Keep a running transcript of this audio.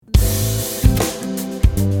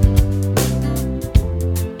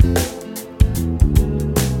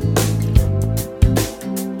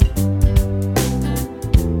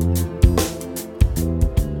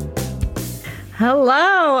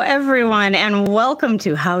Hello, everyone, and welcome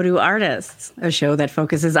to How Do Artists, a show that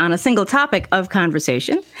focuses on a single topic of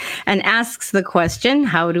conversation and asks the question,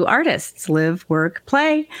 how do artists live, work,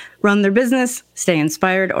 play, run their business, stay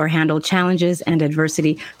inspired, or handle challenges and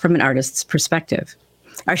adversity from an artist's perspective?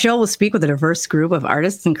 Our show will speak with a diverse group of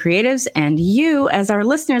artists and creatives, and you, as our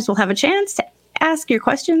listeners, will have a chance to ask your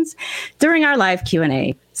questions during our live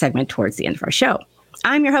Q&A segment towards the end of our show.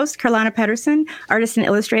 I'm your host, Carlana Pedersen, artist and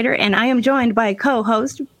illustrator, and I am joined by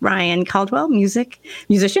co-host Ryan Caldwell,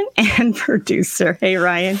 musician and producer. Hey,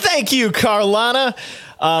 Ryan. Thank you, Carlana.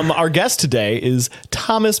 Our guest today is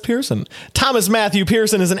Thomas Pearson. Thomas Matthew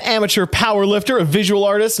Pearson is an amateur power lifter, a visual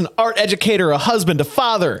artist, an art educator, a husband, a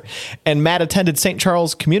father. And Matt attended St.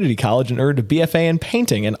 Charles Community College and earned a BFA in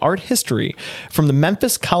painting and art history from the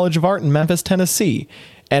Memphis College of Art in Memphis, Tennessee,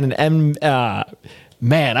 and an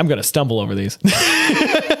Man, I'm going to stumble over these.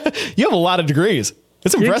 You have a lot of degrees.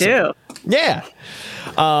 It's impressive. You do. Yeah.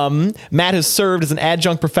 Matt has served as an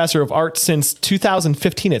adjunct professor of art since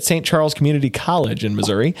 2015 at St. Charles Community College in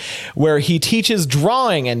Missouri, where he teaches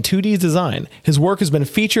drawing and 2D design. His work has been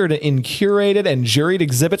featured in curated and juried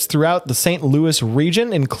exhibits throughout the St. Louis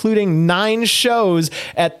region, including 9 shows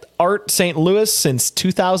at Art St. Louis since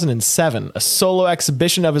 2007, a solo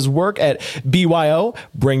exhibition of his work at BYO,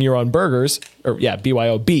 Bring Your Own Burgers,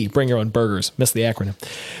 BYOB, Bring Your Own Burgers, missed the acronym.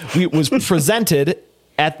 It was presented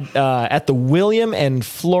at the William and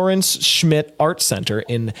Florence Schmidt Art Center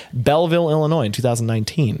in Belleville, Illinois in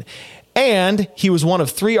 2019. And he was one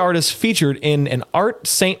of 3 artists featured in an Art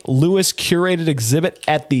St. Louis curated exhibit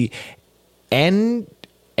at the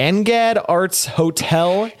Engad Arts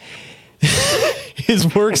Hotel.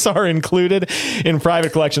 His works are included in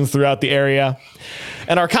private collections throughout the area.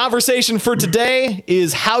 And our conversation for today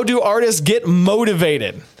is, how do artists get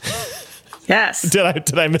motivated? Yes.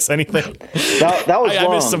 Did I miss anything? That was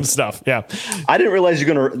long. I missed some stuff. Yeah. I didn't realize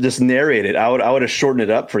you're going to just narrate it. I would have shortened it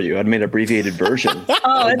up for you. I'd made an abbreviated version.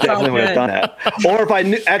 I definitely would have done that. Or if I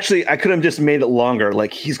knew, actually, I could have just made it longer.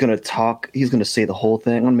 Like, he's going to talk. He's going to say the whole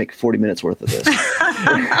thing. I'm going to make 40 minutes worth of this.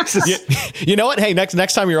 You know what? Hey,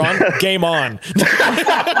 next time you're on, game on.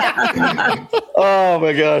 Oh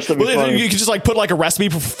my gosh. That'd be funny. You could just like put like a recipe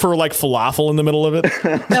for like falafel in the middle of it.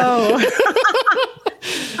 No.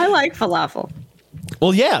 I like falafel.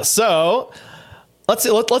 Well, yeah. So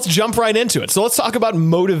let's jump right into it. So let's talk about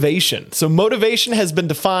motivation. So motivation has been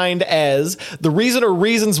defined as the reason or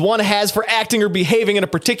reasons one has for acting or behaving in a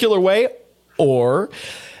particular way, or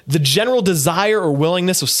the general desire or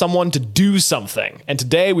willingness of someone to do something. And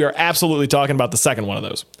today we are absolutely talking about the second one of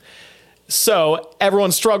those. So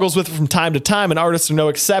everyone struggles with it from time to time, and artists are no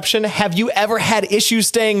exception. Have you ever had issues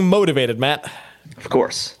staying motivated, Matt? Of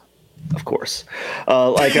course. That's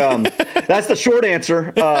the short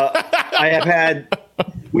answer.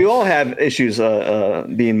 We all have issues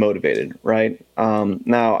being motivated, right?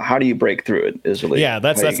 Now, how do you break through it is really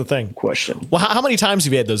that's the thing. Question. Well, how many times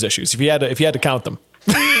have you had those issues? If you had to count them.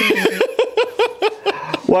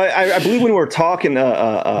 Well, I believe when we were talking, we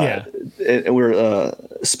were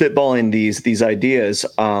spitballing these ideas.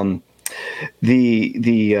 I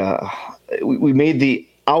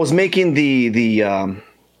was making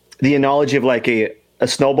the analogy of like a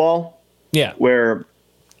snowball. Yeah. Where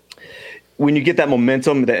when you get that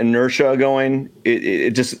momentum, that inertia going,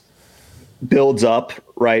 it just builds up,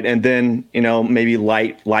 right? And then, maybe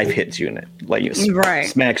life hits you in it, like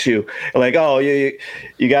smacks you, like, oh, you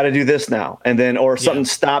got to do this now. And then, or something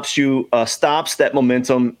stops that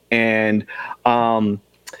momentum. And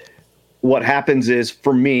what happens is,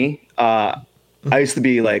 for me, I used to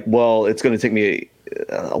be like, well, it's going to take me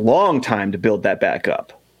a long time to build that back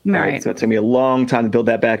up. Right. It's going to take me a long time to build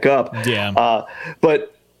that back up. Yeah.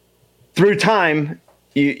 But through time,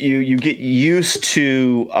 you get used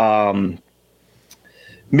to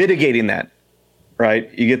mitigating that, right?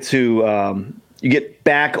 You get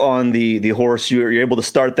back on the horse. You're able to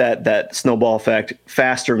start that snowball effect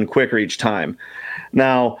faster and quicker each time.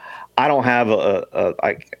 Now, I don't have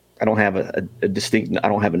I don't have I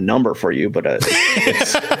don't have a number for you, but let's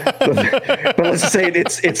say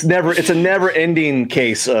it's a never ending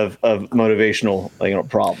case of motivational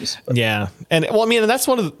problems. Yeah. And well, I mean, that's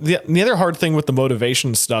one of the other hard thing with the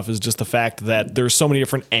motivation stuff is just the fact that there's so many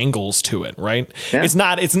different angles to it, right? Yeah.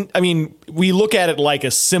 We look at it like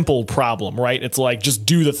a simple problem, right? It's like, just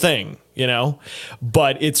do the thing,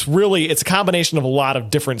 but it's a combination of a lot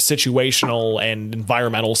of different situational and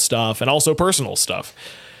environmental stuff and also personal stuff.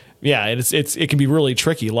 Yeah, it can be really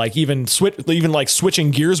tricky. Like even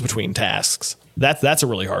switching gears between tasks. That's a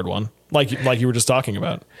really hard one. like you were just talking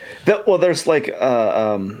about. Well, there's like,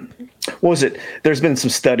 what was it? There's been some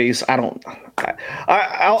studies. I'll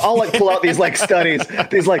like pull out these like studies.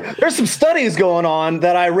 These like, there's some studies going on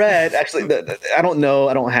that I read. Actually, I don't know.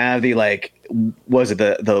 I don't have the like. Was it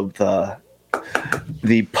the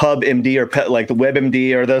PubMD or like the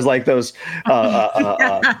WebMD or those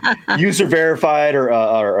user verified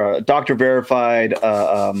or doctor verified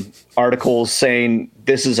articles saying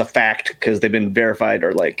this is a fact because they've been verified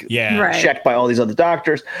or like checked by all these other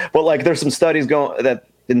doctors. But like there's some studies that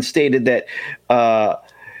been stated that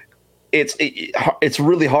it's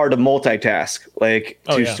really hard to multitask, like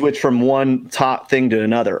switch from one top thing to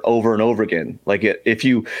another over and over again. Like if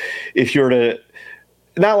you're to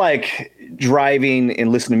not like driving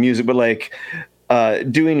and listening to music, but like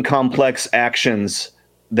doing complex actions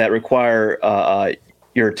that require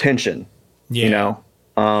your attention,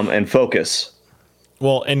 and focus.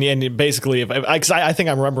 Well, and basically, I think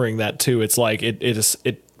I'm remembering that too. It's like it's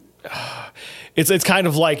kind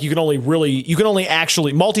of like you can only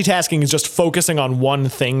actually multitasking is just focusing on one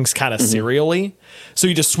thing kind of serially. So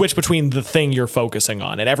you just switch between the thing you're focusing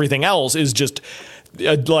on, and everything else is just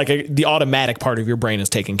the automatic part of your brain is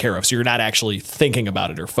taken care of. So you're not actually thinking about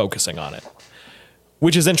it or focusing on it,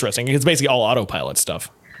 which is interesting. It's basically all autopilot stuff.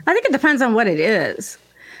 I think it depends on what it is.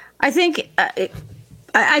 I think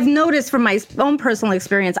I've noticed from my own personal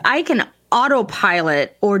experience, I can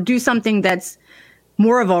autopilot or do something that's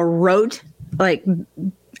more of a rote like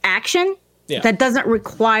action that doesn't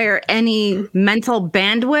require any mental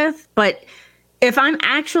bandwidth. But if I'm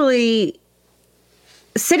actually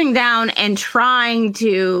sitting down and trying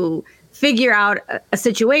to figure out a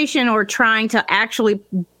situation or trying to actually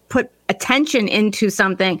put attention into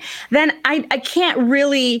something, then I can't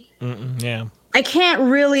really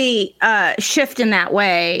shift in that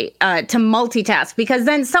way to multitask, because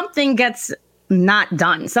then something gets not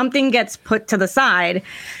done. Something gets put to the side,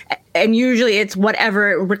 and usually it's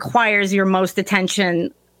whatever requires your most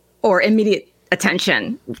attention or immediate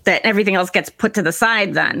attention, that everything else gets put to the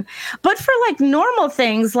side then. But for like normal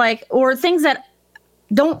things, like, or things that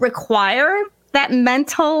don't require that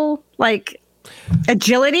mental like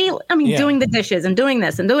agility, I mean, doing the dishes and doing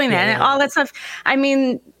this and doing that and all that stuff, I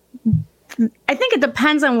mean, I think it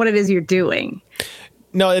depends on what it is you're doing.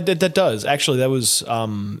 No, that does. Actually, that was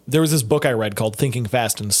there was this book I read called Thinking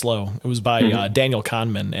Fast and Slow. It was by Daniel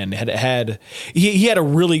Kahneman, and he had a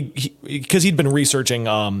really, because he'd been researching.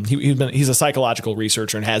 He's a psychological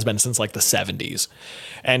researcher and has been since like the 70s,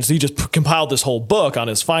 and so he just compiled this whole book on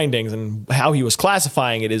his findings, and how he was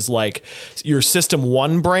classifying it is like your system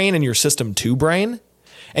 1 brain and your system 2 brain,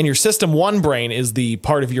 and your system 1 brain is the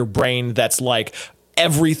part of your brain that's like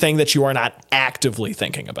everything that you are not actively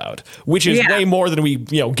thinking about, which is way more than we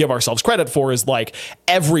give ourselves credit for. Is like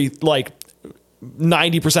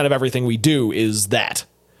 90% of everything we do is that,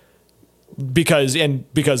 because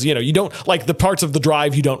you don't like the parts of the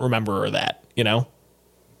drive you don't remember, or that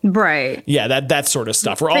Right. Yeah, that sort of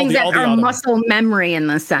stuff. Things that are muscle memory in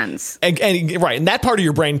the sense. And right. And that part of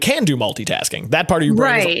your brain can do multitasking. That part of your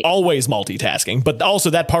brain is always multitasking. But also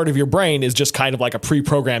that part of your brain is just kind of like a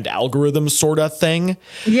pre-programmed algorithm sort of thing.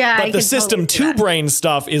 Yeah. But the system 2 brain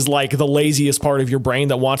stuff is like the laziest part of your brain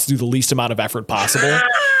that wants to do the least amount of effort possible.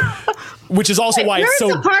 Which is also why it's so...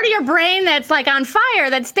 There's a part of your brain that's like on fire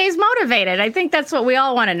that stays motivated. I think that's what we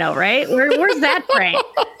all want to know, right? Where's that brain?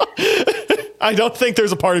 I don't think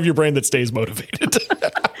there's a part of your brain that stays motivated.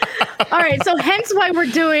 All right. So hence why we're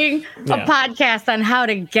doing a podcast on how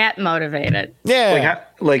to get motivated. Yeah.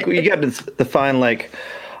 Like you got to define like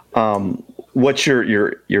what's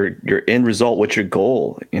your end result, what's your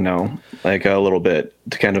goal, like a little bit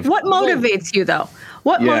to kind of... What motivates you though?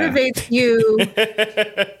 What motivates you?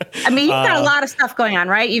 I mean, you've got a lot of stuff going on,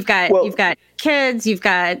 right? You've got kids, you've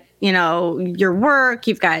got, your work,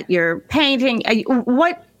 you've got your painting.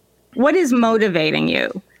 What is motivating you?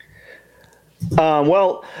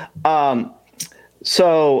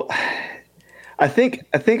 So I think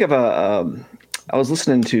of I was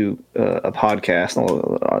listening to a podcast,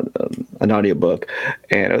 an audiobook,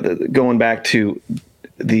 and going back to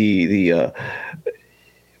the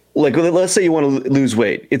like, let's say you want to lose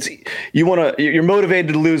weight. You're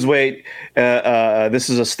motivated to lose weight. This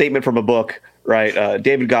is a statement from a book, right?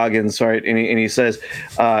 David Goggins, right? And he says,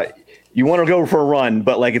 you want to go for a run,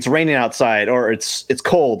 but like it's raining outside or it's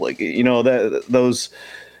cold. Like, those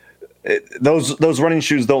running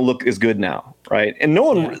shoes don't look as good now. Right. And no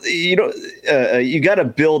one, you got to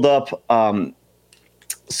build up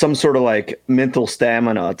some sort of like mental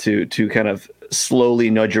stamina to kind of slowly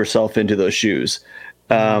nudge yourself into those shoes.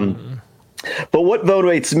 But what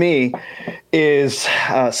motivates me is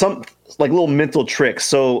like little mental tricks.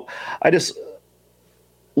 So I just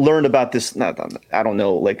learned about this. I don't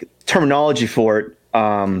know, like terminology for it.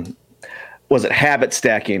 Was it habit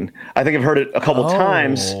stacking? I think I've heard it a couple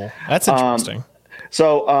times. That's interesting.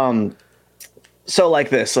 So like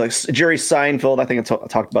this, like Jerry Seinfeld, I think I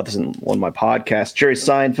talked about this in one of my podcasts. Jerry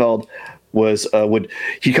Seinfeld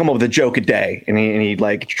he'd come up with a joke a day, and he'd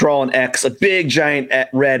like draw an X, a big giant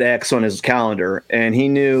red X on his calendar, and he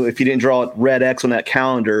knew if he didn't draw a red X on that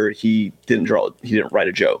calendar, he didn't write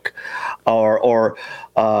a joke. Or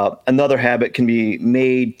another habit can be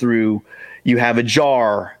made through, you have a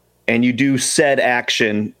jar and you do said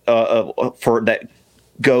action for that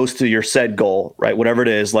goes to your said goal, right? Whatever it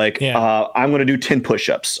is, like I'm going to do 10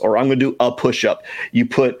 push-ups, or I'm going to do a push-up. You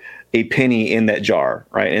put a penny in that jar,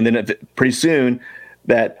 right? And then pretty soon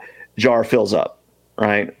that jar fills up,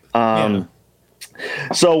 right?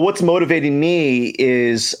 So what's motivating me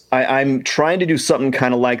is I'm trying to do something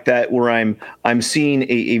kind of like that, where I'm seeing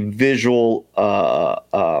a visual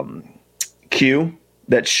cue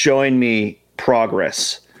that's showing me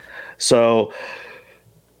progress. So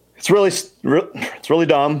it's really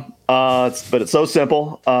dumb, but it's so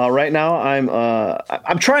simple. Right now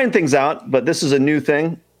I'm trying things out, but this is a new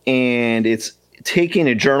thing, and it's taking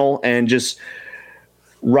a journal and just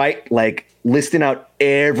listing out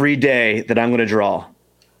every day that I'm going to draw,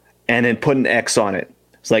 and then put an X on it.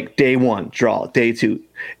 It's like day 1, draw, day 2,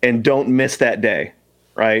 and don't miss that day,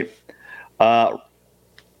 right?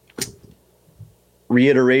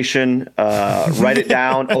 Reiteration, write it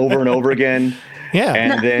down over and over again. Yeah.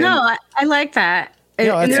 And I like that.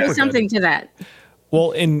 And there's something to that.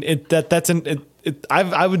 Well,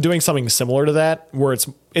 I've been doing something similar to that, where it's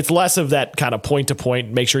less of that kind of point to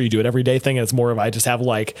point, make sure you do it every day thing. And it's more of, I just have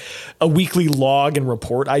like a weekly log and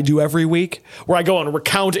report I do every week, where I go and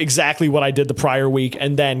recount exactly what I did the prior week,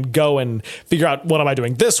 and then go and figure out what am I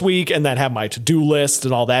doing this week, and then have my to-do list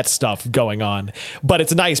and all that stuff going on. But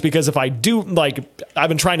it's nice because if I do, I've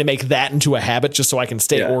been trying to make that into a habit just so I can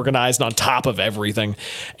stay organized and on top of everything.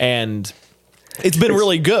 And it's been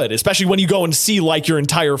really good, especially when you go and see like your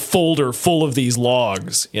entire folder full of these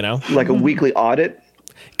logs, like a weekly audit.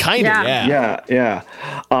 Kind of, yeah.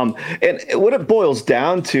 And what it boils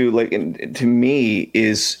down to, to me,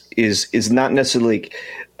 is not necessarily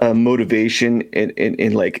motivation in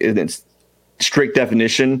its strict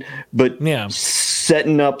definition, but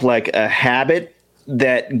setting up like a habit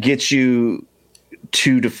that gets you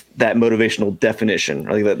to that motivational definition,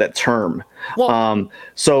 like that term. Well,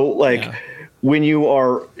 when you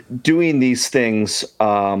are doing these things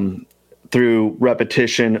through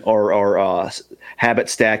repetition or habit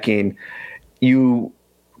stacking, you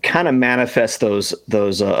kind of manifest those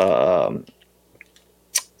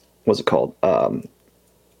what's it called?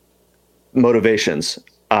 Motivations.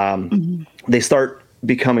 They start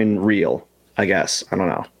becoming real, I guess. I don't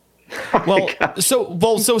know. Well,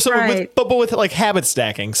 right. with like habit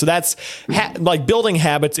stacking, so that's like building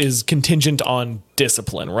habits is contingent on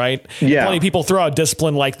discipline, right? Yeah. Plenty of people throw out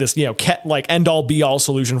discipline like this, like end all be all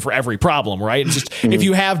solution for every problem, right? It's just if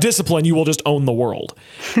you have discipline, you will just own the world,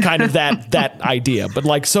 kind of that idea. But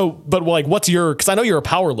what's your? Because I know you're a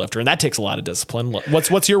power lifter, and that takes a lot of discipline.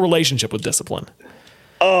 What's your relationship with discipline?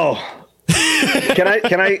 Oh, can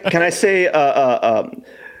I say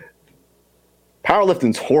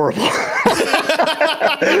powerlifting's horrible.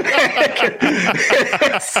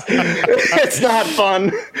 it's not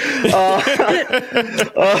fun.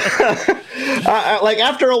 Like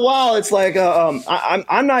after a while, it's like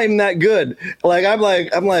I'm not even that good. Like I'm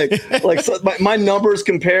like so my numbers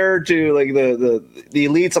compared to like the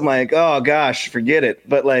elites. I'm like, oh gosh, forget it.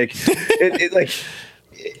 But like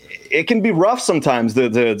it can be rough sometimes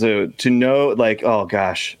to know, like, oh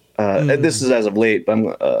gosh. This is as of late, but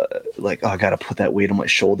I'm I got to put that weight on my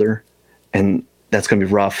shoulder, and that's going to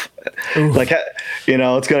be rough. Oof.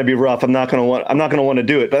 It's going to be rough. I'm not going to want to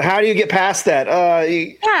do it. But how do you get past that?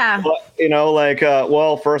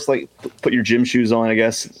 First, put your gym shoes on, I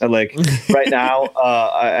guess. Right now,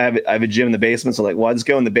 I have a gym in the basement. So I'll just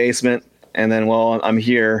go in the basement, and then, I'm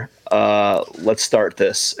here. Let's start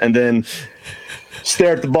this. And then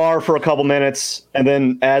stare at the bar for a couple minutes, and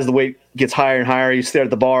then as the weight gets higher and higher, you stare at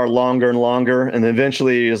the bar longer and longer, and then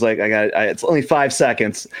eventually you're just like, it's only 5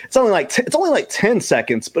 seconds. It's only like 10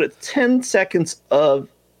 seconds, but it's 10 seconds of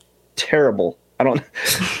terrible.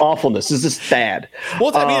 Awfulness. It's just bad.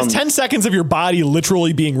 Well, it's 10 seconds of your body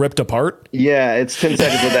literally being ripped apart. Yeah, it's 10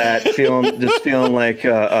 seconds of that feeling like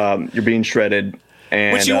you're being shredded.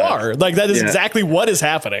 And, which you are. That is exactly what is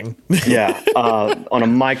happening. On a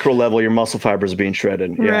micro level, your muscle fibers are being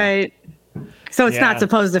shredded. Yeah. Right. So it's not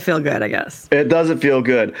supposed to feel good, I guess. It doesn't feel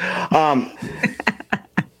good.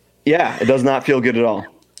 Yeah, it does not feel good at all.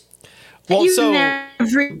 Well, so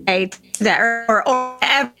every day that or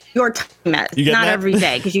your time not that? Every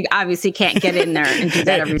day, because you obviously can't get in there and do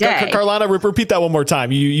that every day. Carlana, repeat that one more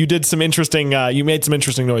time. You did some interesting. You made some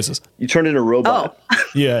interesting noises. You turned into a robot. Oh.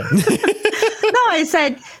 Yeah. No, I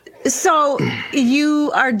said. So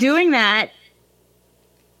you are doing that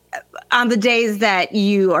on the days that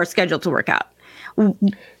you are scheduled to work out.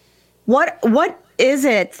 What is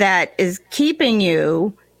it that is keeping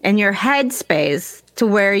you in your headspace to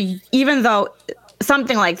where even though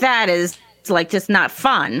something like that is like just not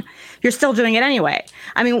fun, you're still doing it anyway?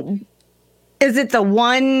 I mean, is it the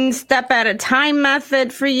one step at a time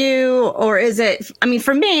method for you, or is it, I mean,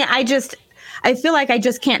 for me, I feel like I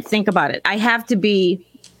just can't think about it. I have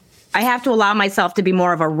to allow myself to be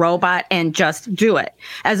more of a robot and just do it,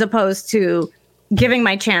 as opposed to giving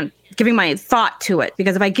my thought to it.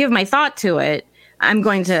 Because if I give my thought to it, I'm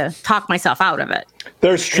going to talk myself out of it.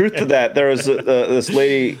 There's truth to that. There was this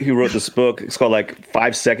lady who wrote this book. It's called like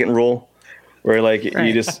 5-second rule, where like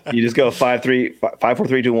you just go 5, 4,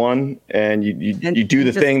 3, 2, 1, and you do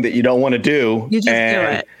the thing that you don't want to do. You just do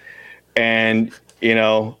it, and you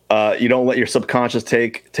don't let your subconscious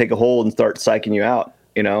take a hold and start psyching you out.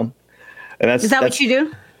 And is that what you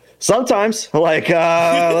do? Sometimes, like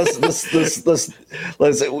let's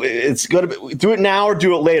it's gonna be, do it now or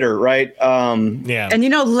do it later, right? Yeah. And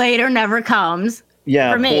later never comes.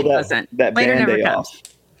 Yeah. For me, it doesn't. That later Band-Aid never comes. off.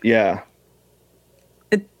 Yeah.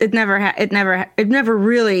 It never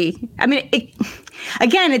really. I mean,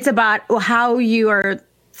 again, it's about how you are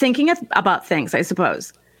thinking about things, I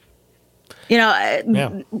suppose.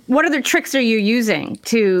 What other tricks are you using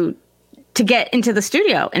to get into the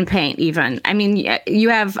studio and paint even? I mean, you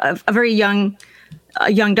have a very young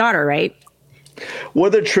daughter, right? What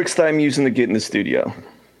are the tricks that I'm using to get in the studio?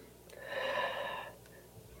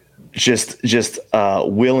 Just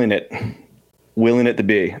willing it to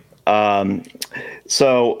be.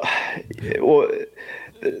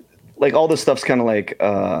 Like all this stuff's kind of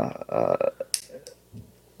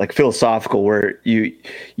like philosophical, where you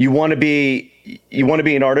want to be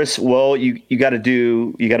an artist. Well, you got to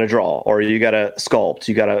draw, or you got to sculpt,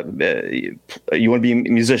 you want to be a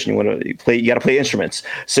musician, you got to play instruments.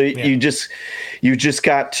 So you just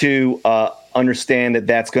got to understand that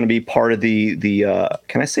that's going to be part of the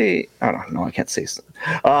can I say, I don't know, I can't say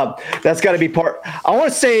that's got to be part. I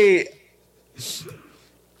want to say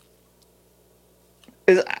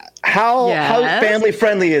is how family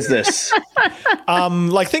friendly is this?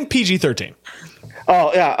 Like think PG-13.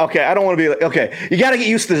 Oh yeah, okay. I don't want to be like, okay, you got to get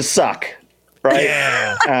used to the suck, right?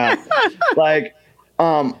 Yeah.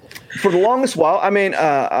 For the longest while, I mean,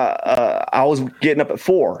 I was getting up at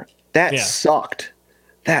 4. That sucked.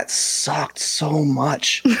 That sucked so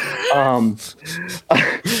much. Well,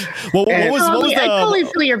 I totally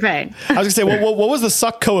feel your pain. I was gonna say, what was the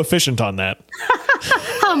suck coefficient on that?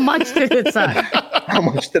 How much did it suck? How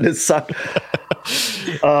much did it suck?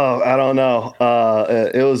 Oh, I don't know.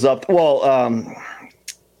 It was up. Well,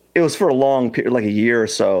 it was for a long period, like a year or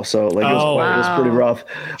so. So like it was pretty rough.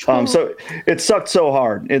 So it sucked so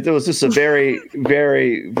hard. It was just a very,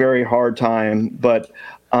 very, very hard time. But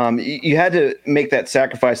you had to make that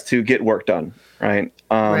sacrifice to get work done, right?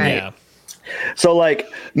 Right. Yeah. So like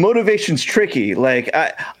motivation's tricky. Like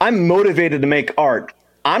I'm motivated to make art.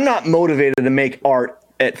 I'm not motivated to make art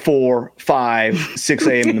at 4, 5, 6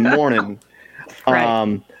 a.m. in the morning.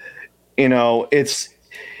 Right. It's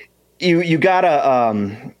you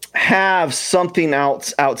gotta have something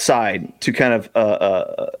outside to kind of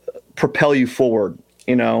propel you forward.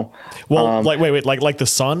 Well, wait, like the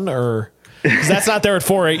sun, or because that's not there at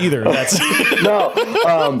 4 either. That's no.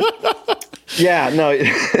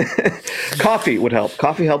 Coffee would help.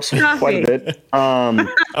 Coffee helps quite a bit. Oh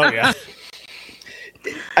yeah.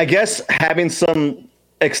 I guess having some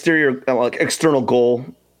external goal,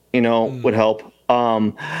 would help.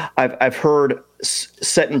 I've heard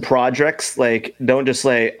setting projects, like don't just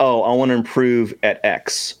say, oh, I want to improve at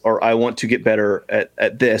X, or I want to get better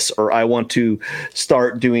at this, or I want to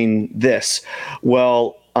start doing this.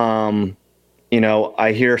 Well,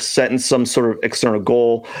 I hear setting some sort of external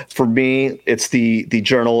goal. For me, it's the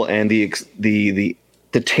journal and the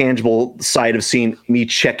tangible side of seeing me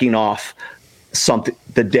checking off something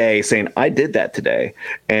the day, saying I did that today.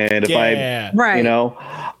 And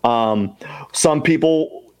some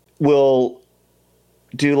people will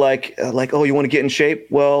do like, oh, you want to get in shape?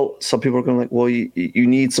 Well, some people are going like, well, you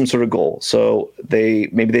need some sort of goal. So they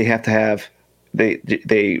have to have,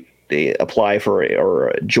 they they apply for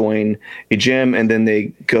or join a gym, and then they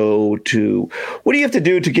go to, what do you have to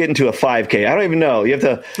do to get into a 5K? I don't even know. You have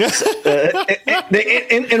to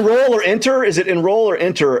enroll or enter. Is it enroll or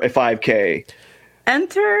enter a 5K?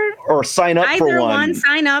 Enter or sign up for one. Either one.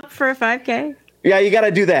 Sign up for a 5K. Yeah, you got to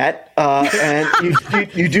do that, and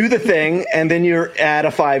you do the thing, and then you're at a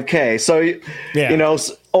 5K. So you know,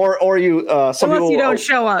 or you some unless people, you don't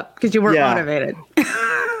show up because you weren't motivated.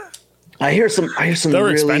 I hear some. They're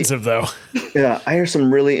really expensive though. Yeah, I hear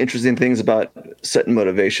some really interesting things about setting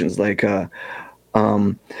motivations. Like,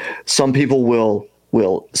 some people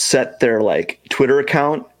will set their like Twitter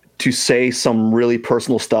account to say some really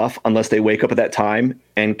personal stuff unless they wake up at that time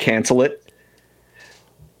and cancel it.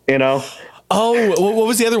 You know. Oh, what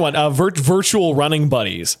was the other one? Virtual running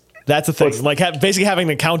buddies. That's a thing. Like basically having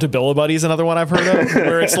an accountability buddy is another one I've heard of,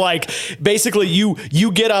 where it's like basically you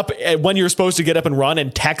get up when you're supposed to get up and run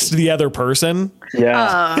and text the other person.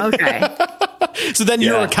 Yeah. Oh, okay. So then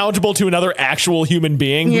you're accountable to another actual human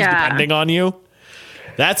being who's depending on you.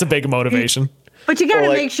 That's a big motivation. But you got to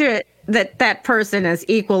make sure that person is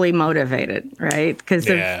equally motivated, right? Because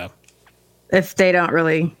if they don't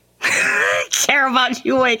really care about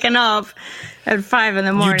you waking up at 5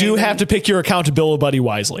 a.m. You do have to pick your accountability buddy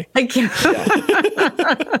wisely.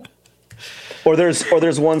 Or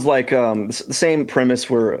there's ones like the same premise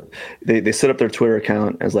where they set up their Twitter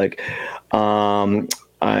account as like, I'm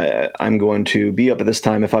going to be up at this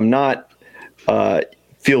time. If I'm not,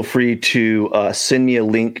 feel free to send me a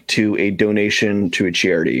link to a donation to a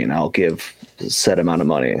charity, and I'll give a set amount of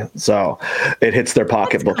money. So it hits their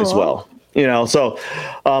pocketbook as well. You know, so,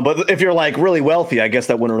 but if you're like really wealthy, I guess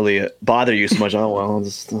that wouldn't really bother you so much. Oh, well,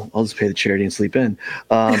 I'll just pay the charity and sleep in.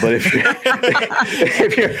 But if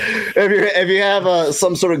you have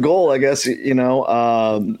some sort of goal, I guess, you know,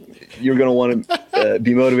 you're going to want to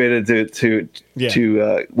be motivated to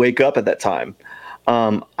wake up at that time.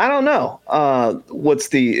 I don't know. What's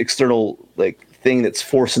the external like thing that's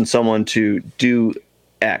forcing someone to do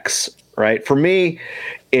X, right? For me,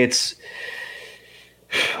 it's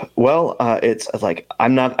like I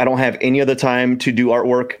don't have any other time to do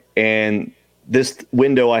artwork, and this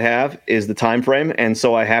window I have is the time frame, and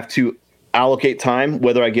so I have to allocate time.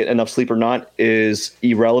 Whether I get enough sleep or not is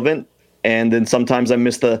irrelevant, and then sometimes I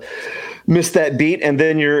miss that beat, and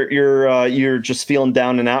then you're just feeling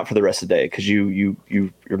down and out for the rest of the day because you're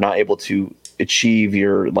not able to achieve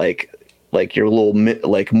your like your little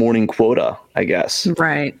like morning quota, I guess.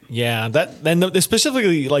 Right. Yeah. Then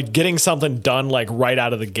specifically like getting something done like right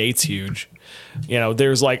out of the gate's huge. You know,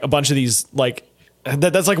 there's like a bunch of these like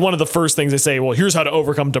that's like one of the first things they say. Well, here's how to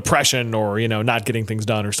overcome depression or, you know, not getting things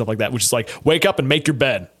done or stuff like that, which is like wake up and make your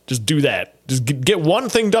bed. Just do that. Just get one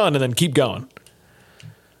thing done and then keep going.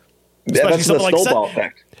 Yeah, that's the snowball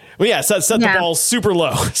effect. Well, yeah, set the ball super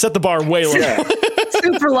low. Set the bar way low. Yeah.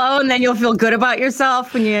 Super low, and then you'll feel good about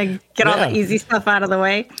yourself when you get all the easy stuff out of the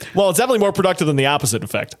way. Well, it's definitely more productive than the opposite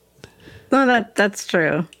effect. No, that's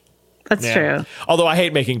true. That's true. Although I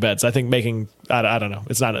hate making beds. I think I don't know.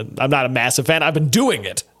 I'm not a massive fan. I've been doing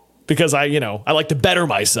it because I like to better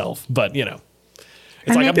myself, but you know,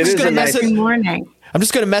 it's like I'm just going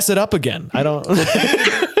to mess it up again. I don't.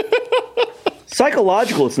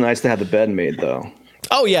 Psychological, it's nice to have the bed made, though.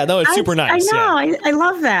 Oh yeah, no, it's super nice. I know. Yeah. I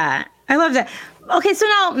love that. Okay, so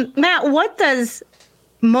now, Matt, what does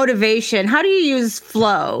motivation? How do you use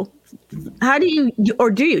flow? How do you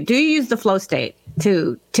use the flow state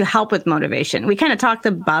to help with motivation? We kind of talked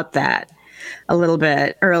about that a little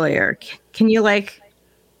bit earlier. Can you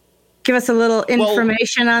give us a little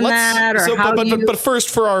information on that, or but first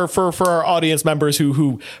for our audience members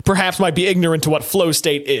who perhaps might be ignorant to what flow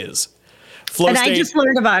state is. I just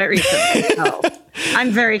learned about it recently, so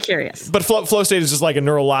I'm very curious. But flow state is just like a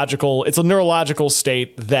neurological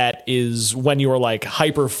state that is when you are like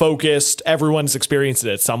hyper focused. Everyone's experienced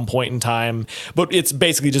it at some point in time, but it's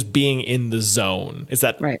basically just being in the zone. It's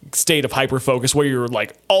that state of hyper focus where you're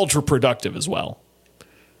like ultra productive as well.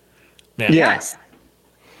 Yeah. Yes.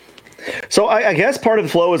 So I guess part of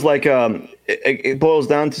the flow is like it boils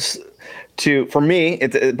down to for me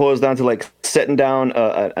it boils down to like setting down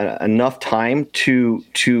enough time to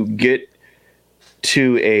get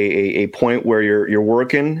to a point where you're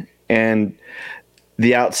working and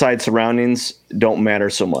the outside surroundings don't matter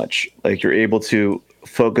so much. Like you're able to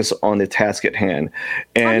focus on the task at hand.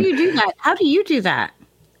 And how do you do that?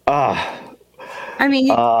 I mean,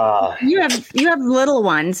 you have little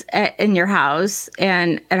ones in your house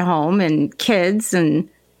and at home and kids and.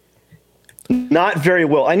 Not very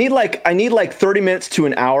well. I need like 30 minutes to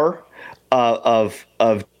an hour of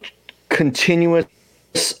continuous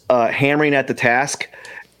hammering at the task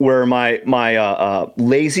where my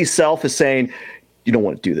lazy self is saying, you don't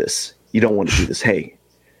want to do this. You don't want to do this. Hey,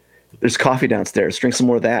 there's coffee downstairs. Drink some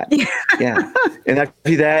more of that. Yeah. And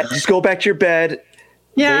after that, just go back to your bed.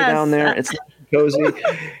 Yes. Lay down there. It's cozy.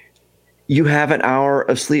 You have an hour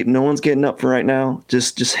of sleep. No one's getting up for right now.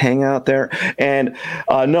 Just hang out there. And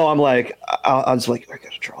no, I'm like, I was like, I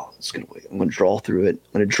gotta draw. I'm gonna draw through it.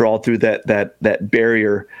 I'm gonna draw through that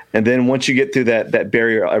barrier. And then once you get through that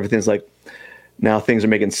barrier, everything's like, now things are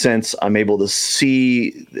making sense. I'm able to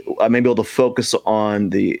see. I'm able to focus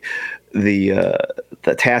on the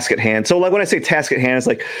task at hand. So like when I say task at hand, it's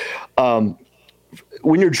like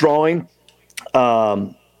when you're drawing.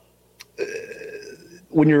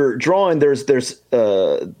 When you're drawing, there's this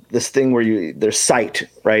thing where there's sight,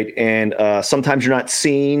 right? And sometimes you're not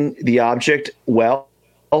seeing the object well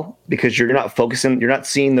because you're not focusing, you're not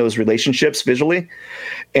seeing those relationships visually.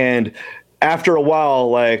 And after a while,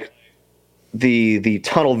 like the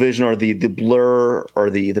tunnel vision or the blur or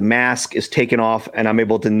the mask is taken off, and I'm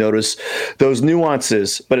able to notice those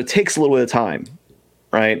nuances, but it takes a little bit of time.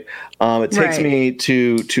 Right. It takes me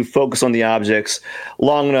to focus on the objects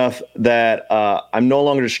long enough that I'm no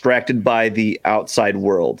longer distracted by the outside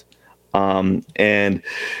world. And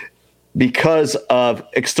because of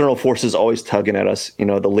external forces always tugging at us, you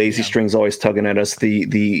know, the lazy strings always tugging at us,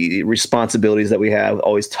 the responsibilities that we have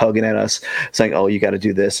always tugging at us, saying, oh, you got to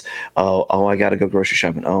do this. Oh, I got to go grocery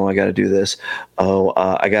shopping. Oh, I got to do this. Oh,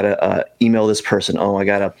 I got to email this person. Oh, I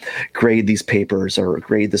got to grade these papers or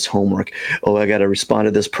grade this homework. Oh, I got to respond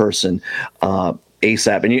to this person.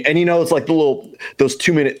 ASAP. And you know, it's like those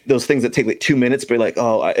 2 minute, those things that take like 2 minutes, but you're like,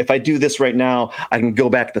 oh, if I do this right now, I can go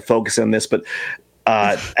back to focus on this. But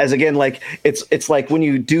as again, like it's like when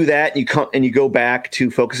you do that, you come and you go back to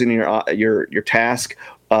focusing on your task,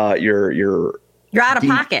 you're out of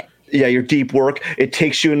pocket. Yeah, your deep work. It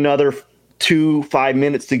takes you another 5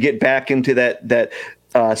 minutes to get back into that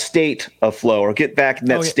state of flow or get back in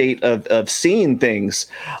that state of seeing things.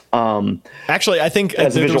 Actually, I think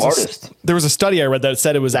as a visual artist, there was a study I read that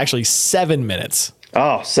said it was actually 7 minutes.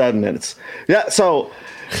 Oh, 7 minutes. Yeah. So.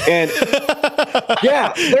 And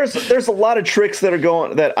yeah, there's a lot of tricks that are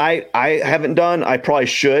going that I haven't done. I probably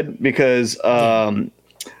should because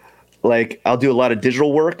like I'll do a lot of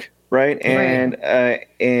digital work, right?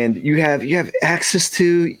 And you have access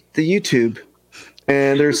to the YouTube,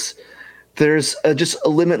 and there's just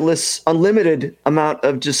a unlimited amount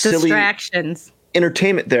of just distractions, silly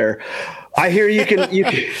entertainment there. I hear you can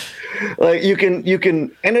like you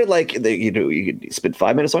can and it like you can spend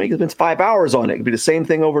 5 minutes on it, you can spend 5 hours on it. It could be the same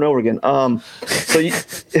thing over and over again. So you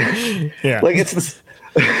like it's this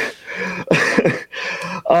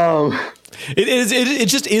It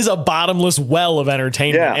just is a bottomless well of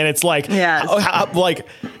entertainment, and it's like, like,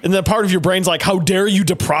 and the part of your brain's like, how dare you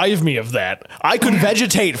deprive me of that? I could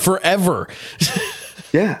vegetate forever.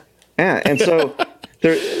 Yeah, and so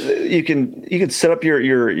there you can set up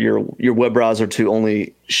your web browser to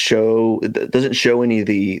only show. It doesn't show any of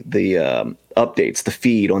the updates, the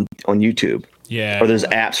feed on YouTube. Yeah, or there's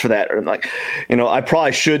apps for that, or like, you know, I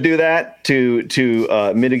probably should do that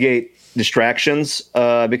to mitigate distractions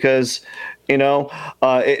because, you know,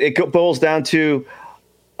 it boils down to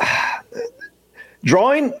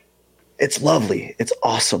drawing. It's lovely. It's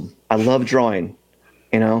awesome. I love drawing.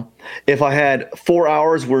 You know, if I had 4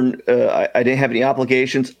 hours where I didn't have any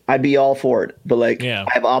obligations, I'd be all for it. But like, I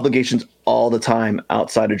have obligations all the time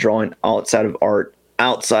outside of drawing, outside of art,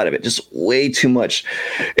 outside of it, just way too much.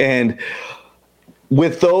 And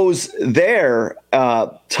with those there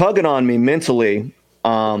tugging on me mentally,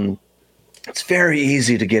 it's very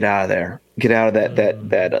easy to get out of there, get out of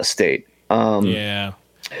that state.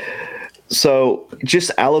 So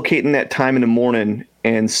just allocating that time in the morning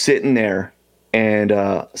and sitting there and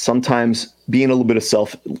sometimes being a little bit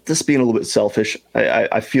selfish.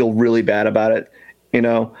 I feel really bad about it, you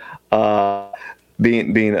know,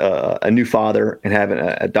 being a new father and having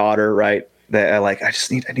a daughter, right? That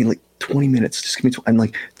I need like 20 minutes. Just give me I'm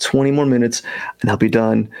like 20 more minutes and I'll be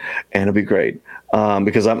done and it'll be great.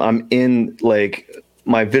 Because I'm in like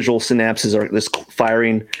my visual synapses are just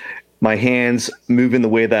firing, my hands moving the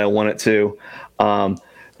way that I want it to,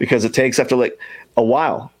 because it takes after like a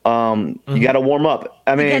while. You got to warm up.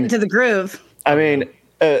 I mean, get into the groove. I mean,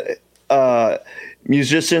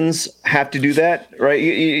 musicians have to do that, right?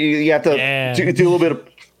 You have to do a little bit of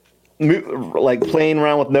like playing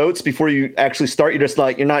around with notes before you actually start. You're just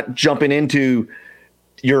like, you're not jumping into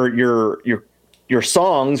your your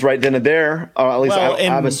songs right then and there, or at least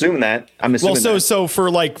I'm assuming that. So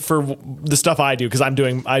for the stuff I do, because I'm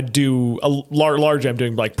doing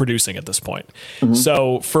like producing at this point. Mm-hmm.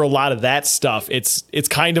 So for a lot of that stuff, it's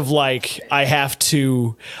kind of like I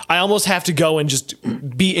almost have to go and just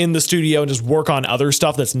be in the studio and just work on other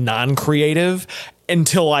stuff that's non-creative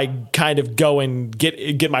until I kind of go and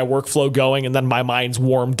get my workflow going, and then my mind's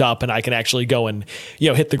warmed up and I can actually go and,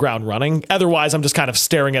 hit the ground running. Otherwise, I'm just kind of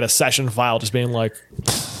staring at a session file, just being like.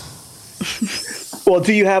 Well,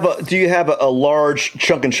 do you have a large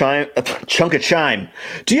chunk of chime?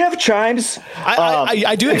 Do you have chimes?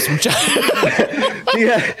 I do have some chimes.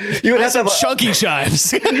 You would have to have chunky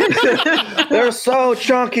chimes. They're so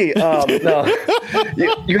chunky. No,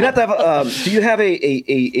 you would have to have. Do you have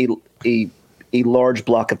a large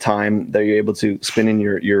block of time that you're able to spend in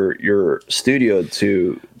your studio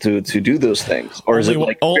to do those things, or is it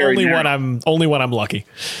like only when I'm lucky?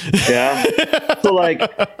 Yeah. So like,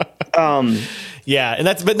 yeah, and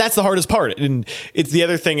that's the hardest part, and it's the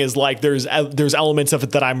other thing is like there's elements of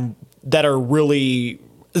it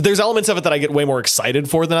there's elements of it that I get way more excited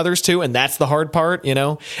for than others too, and that's the hard part,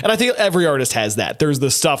 And I think every artist has that. There's the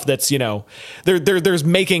stuff that's there's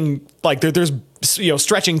making like there's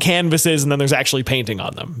stretching canvases, and then there's actually painting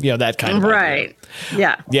on them, that kind of right.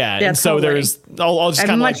 Idea. Yeah, and so there's I'll just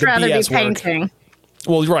kind of like the BS be painting. Work.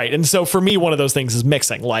 Well, right. And so for me, one of those things is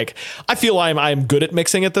mixing. Like, I feel I'm good at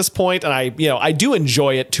mixing at this point, and I do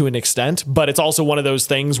enjoy it to an extent, but it's also one of those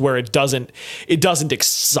things where it doesn't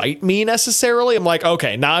excite me necessarily. I'm like,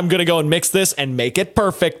 okay, now I'm going to go and mix this and make it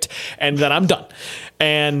perfect, and then I'm done.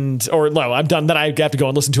 I'm done. Then I have to go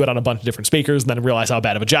and listen to it on a bunch of different speakers, and then realize how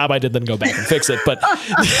bad of a job I did, then go back and fix it. But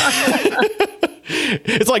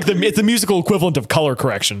it's like it's the musical equivalent of color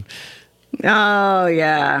correction. Oh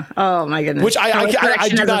yeah! Oh my goodness! Which I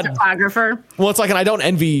do not. Photographer. Well, it's like, and I don't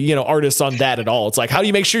envy artists on that at all. It's like, how do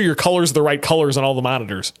you make sure your colors are the right colors on all the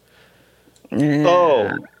monitors? Yeah.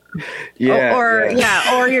 Oh, yeah.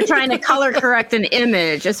 Or you're trying to color correct an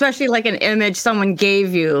image, especially like an image someone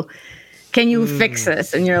gave you. Can you fix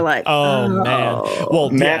this? And you're like, oh man. Well,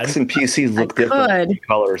 Macs and PCs look different in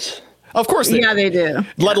colors. Of course they do.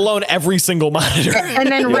 Let alone every single monitor.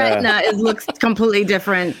 And then Retina looks completely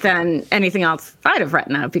different than anything outside of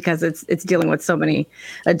Retina because it's dealing with so many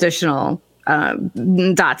additional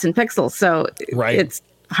dots and pixels. So it's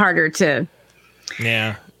harder to.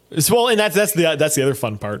 Yeah. Well, and that's the other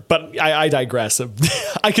fun part. But I digress.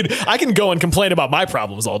 I can go and complain about my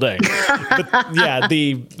problems all day. But yeah,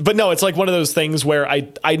 but no, it's like one of those things where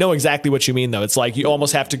I know exactly what you mean though. It's like you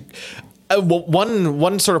almost have to.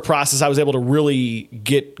 One sort of process I was able to really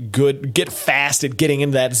get fast at getting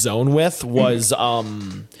into that zone with was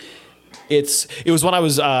it was when I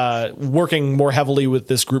was working more heavily with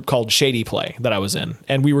this group called Shady Play that I was in,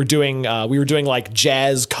 and we were doing like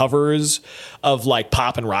jazz covers of like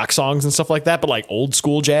pop and rock songs and stuff like that, but like old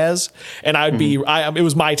school jazz. And it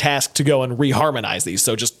was my task to go and reharmonize these,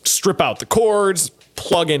 so just strip out the chords,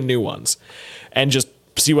 plug in new ones, and just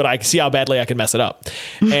see how badly I can mess it up.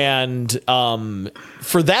 And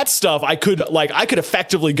for that stuff, I could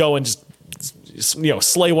effectively go and just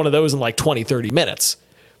slay one of those in like 20-30 minutes,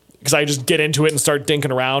 because I just get into it and start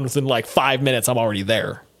dinking around. Within like 5 minutes I'm already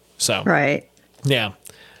there. So yeah,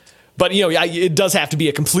 but it does have to be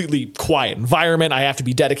a completely quiet environment. I have to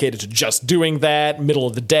be dedicated to just doing that, middle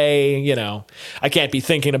of the day. I can't be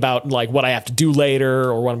thinking about like what I have to do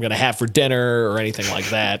later or what I'm gonna have for dinner or anything like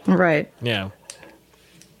that. Right. Yeah.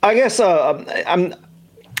 I guess I'm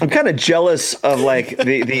kind of jealous of like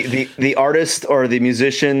the artist or the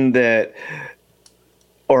musician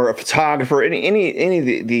or a photographer, any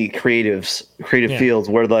of the creative fields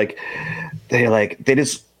where they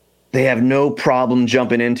have no problem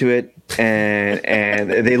jumping into it and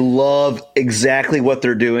they love exactly what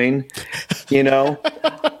they're doing, and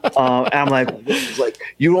I'm like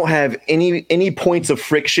you don't have any points of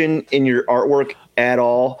friction in your artwork at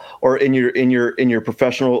all, or in your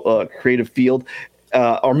professional creative field,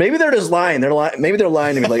 or maybe they're just lying. Maybe they're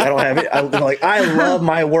lying to me. Like, I don't have it. I love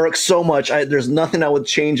my work so much. There's nothing I would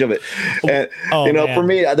change of it. And, for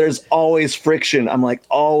me, there's always friction. I'm like,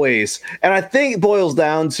 always. And I think it boils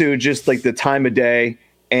down to just like the time of day.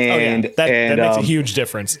 And that makes a huge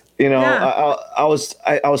difference. I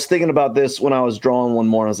was thinking about this when I was drawing one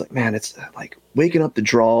morning. I was like, man, it's like waking up to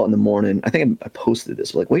draw in the morning. I think I posted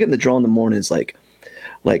this. Like, waking up to draw in the morning is like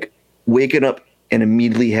waking up and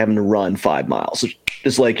immediately having to run 5 miles.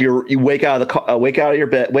 It's like you wake out of your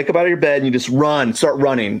bed, and you just start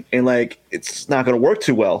running, and like it's not going to work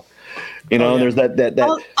too well. There's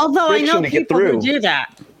that although I know to people who do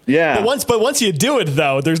that. Yeah. But once you do it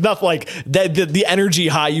though, there's nothing like that. The energy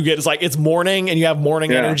high you get is like it's morning and you have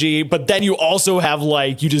morning energy, but then you also have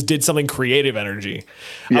like you just did something creative energy.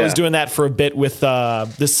 Yeah. I was doing that for a bit with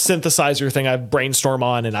this synthesizer thing I brainstorm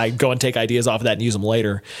on, and I go and take ideas off of that and use them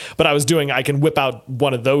later. But I can whip out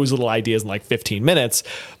one of those little ideas in like 15 minutes.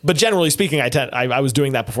 But generally speaking, I was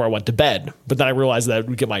doing that before I went to bed. But then I realized that it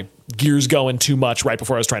would get my gears going too much right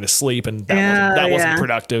before I was trying to sleep, and that wasn't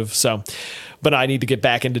productive. So. But I need to get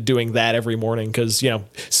back into doing that every morning because,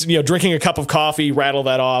 drinking a cup of coffee, rattle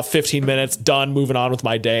that off, 15 minutes, done, moving on with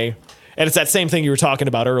my day. And it's that same thing you were talking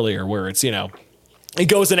about earlier where it's, it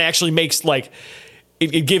goes and actually makes like,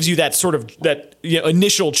 it gives you that sort of that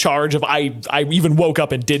initial charge of I even woke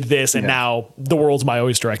up and did this and now the world's my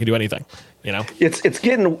oyster. I can do anything, It's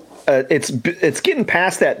getting it's getting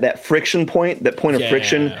past that friction point, that point of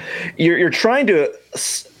friction. You're trying to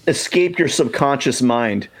escape your subconscious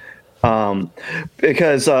mind.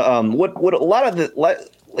 Because what a lot of the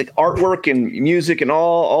like artwork and music and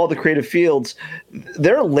all the creative fields,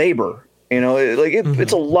 they're labor.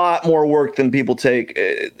 It's a lot more work than people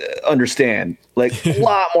understand. Like a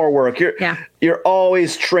lot more work. You're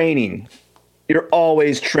always training.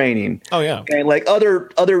 Oh yeah. And like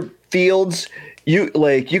other fields, you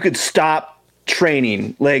could stop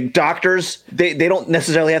training. Like doctors, they don't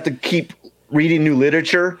necessarily have to keep reading new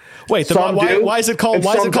literature. Wait, why is it called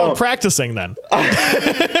practicing then?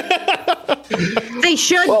 They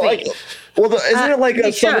should be. Isn't it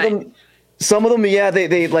like some of them? Yeah,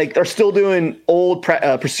 they like are still doing old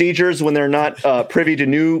procedures when they're not privy to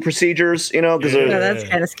new procedures. That's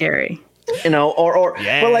kind of scary.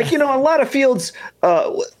 But like a lot of fields,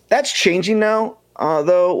 that's changing now.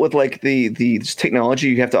 Though with like the technology,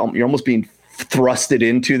 you're almost being thrusted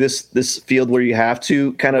into this field where you have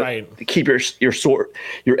to kind of keep your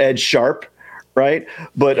edge sharp, right?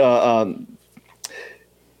 But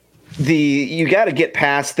you got to get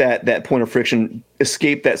past that point of friction,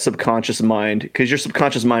 escape that subconscious mind, because your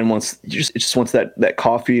subconscious mind wants that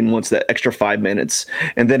coffee and wants that extra 5 minutes,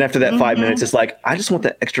 and then after that 5 minutes, it's like I just want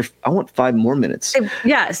that extra. I want 5 more minutes.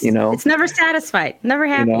 Yes, it's never satisfied, never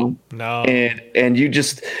happy. No, and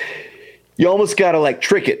you almost got to like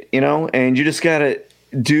trick it, and you just got to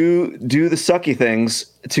do the sucky things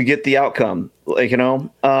to get the outcome,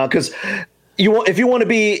 because if you want to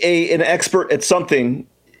be an expert at something,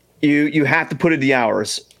 you have to put in the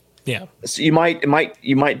hours. Yeah. So you might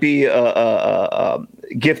be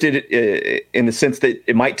gifted in the sense that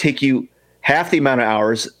it might take you half the amount of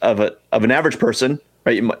hours of an average person,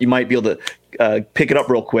 right? You might be able to pick it up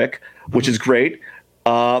real quick, which is great.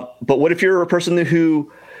 But what if you're a person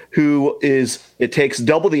who it takes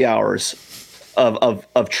double the hours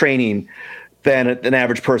of training than an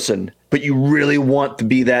average person, but you really want to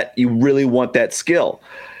be that, you really want that skill.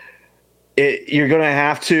 You're going to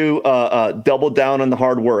have to double down on the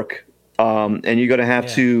hard work, and you're going to have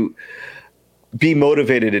to be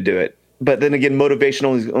motivated to do it. But then again, motivation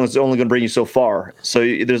is only going to bring you so far. So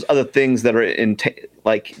there's other things that are you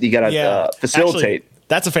got to facilitate. Actually,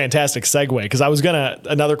 that's a fantastic segue, because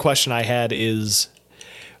another question I had is,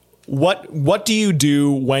 what do you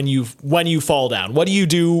do when you fall down? What do you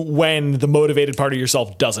do when the motivated part of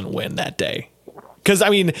yourself doesn't win that day? Because I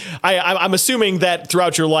mean, I'm assuming that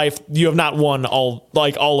throughout your life you have not won all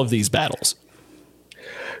of these battles.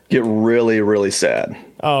 Get really, really sad.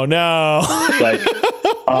 Oh no!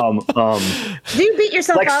 Do you beat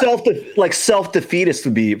yourself up? Self-defeatist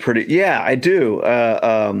would be pretty. Yeah, I do.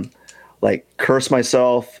 Curse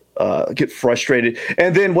myself, get frustrated,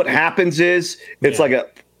 and then what happens is it's like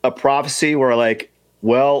a prophecy where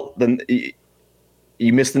then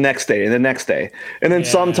you miss the next day and the next day, and then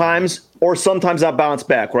sometimes I'll bounce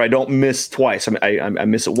back where I don't miss twice. I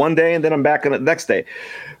miss it one day and then I'm back on it the next day.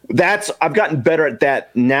 I've gotten better at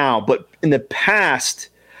that now, but in the past,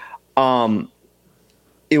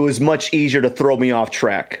 it was much easier to throw me off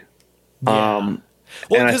track. Well,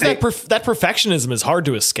 because that perfectionism is hard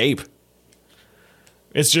to escape.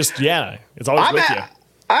 It's just it's always with you.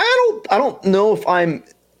 I don't know if I'm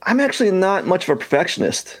actually not much of a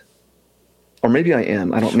perfectionist. Or maybe I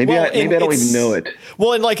am. I don't even know it.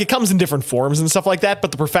 Well, and it comes in different forms and stuff like that.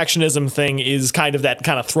 But the perfectionism thing is kind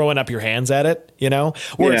of throwing up your hands at it,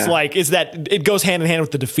 where it's that it goes hand in hand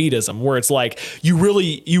with the defeatism, where it's like you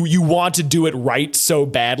really you want to do it right so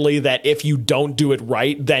badly that if you don't do it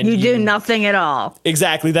right, then you do nothing at all.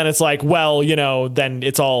 Exactly. Then it's like, well, then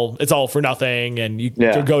it's all for nothing, and you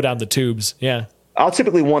go down the tubes. Yeah. I'll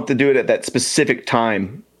typically want to do it at that specific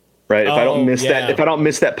time. Right. If I don't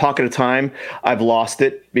miss that pocket of time, I've lost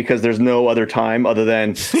it, because there's no other time other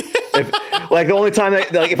than the only time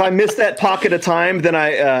if I miss that pocket of time, then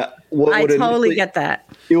I totally get that.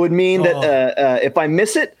 It would mean that if I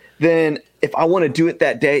miss it, then if I want to do it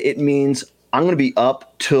that day, it means I'm going to be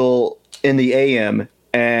up till in the AM,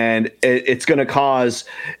 and it's going to cause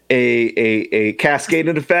a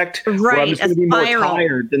cascaded effect. Right, where I'm just going to be more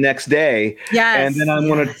tired the next day. Yes, and then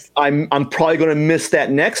I'm probably going to miss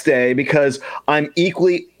that next day because I'm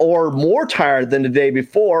equally or more tired than the day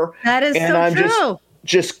before. That is and so I'm true.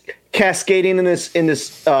 Just cascading in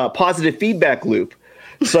this positive feedback loop.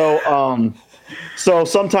 So so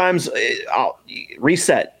sometimes I'll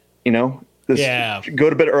reset. Go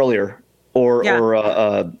to bed earlier, or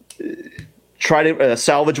try to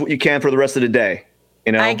salvage what you can for the rest of the day.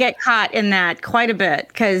 I get caught in that quite a bit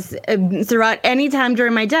because throughout any time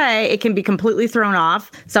during my day, it can be completely thrown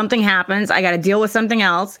off. Something happens. I got to deal with something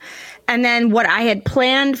else. And then what I had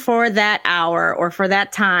planned for that hour or for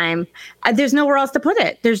that time, there's nowhere else to put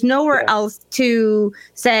it. There's nowhere else to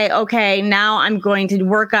say, okay, now I'm going to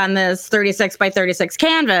work on this 36 by 36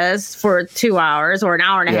 canvas for 2 hours or an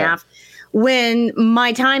hour and a half, when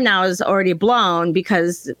my time now is already blown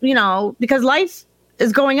because life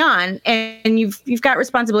is going on and you've got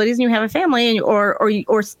responsibilities and you have a family and or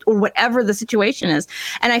whatever the situation is.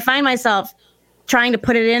 And I find myself trying to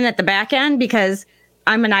put it in at the back end because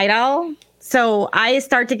I'm a night owl. So I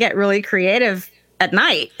start to get really creative at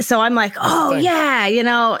night. So I'm like,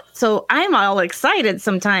 so I'm all excited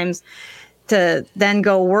sometimes to then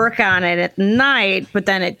go work on it at night, but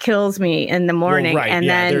then it kills me in the morning. Well, right. And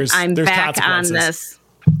then I'm back on this.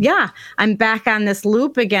 Yeah. I'm back on this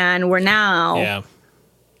loop again where now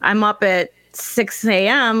I'm up at 6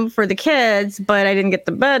 a.m. for the kids, but I didn't get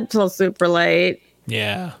to bed till super late.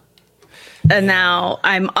 Yeah. And now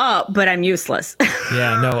I'm up, but I'm useless.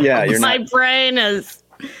 My brain is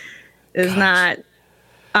not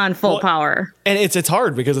on full power. And it's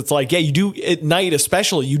hard because it's like, you do at night,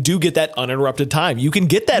 especially, you do get that uninterrupted time. You can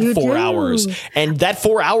get that 4 hours, and that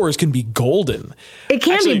 4 hours can be golden. It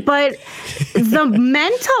can be, but the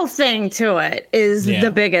mental thing to it is the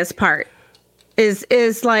biggest part.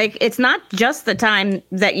 Is like, it's not just the time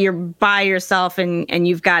that you're by yourself and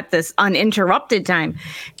you've got this uninterrupted time.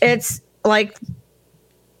 It's like,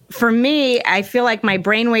 for me, I feel like my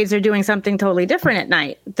brain waves are doing something totally different at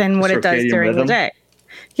night than what it does during the day.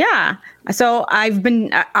 Yeah. So I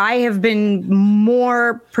have been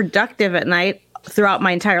more productive at night throughout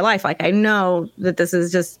my entire life. Like, I know that this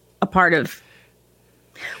is just a part of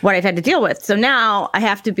what I've had to deal with. So now I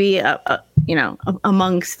have to be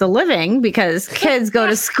amongst the living because kids go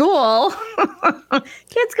to school.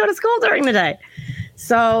 Kids go to school during the day.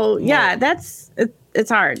 So it's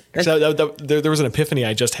hard. So there was an epiphany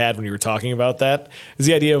I just had when you were talking about that. Is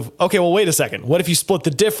the idea of, okay, well, wait a second. What if you split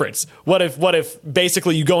the difference? What if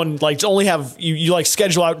basically you go and like only have you like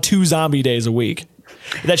schedule out 2 zombie days a week?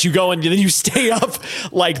 That you go and then you stay up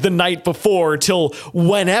like the night before till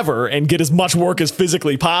whenever and get as much work as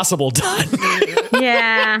physically possible done.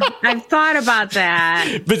 Yeah, I've thought about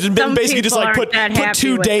that. But basically just like put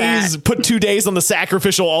 2 days, put 2 days on the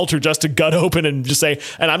sacrificial altar just to gut open and just say,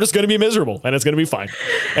 and I'm just going to be miserable and it's going to be fine.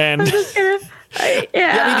 And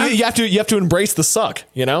I mean, you have to embrace the suck,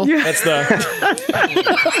 That's the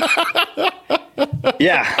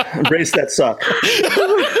embrace that suck.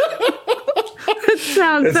 It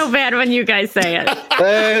sounds so bad when you guys say it.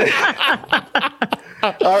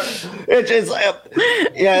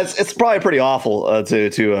 It's probably pretty awful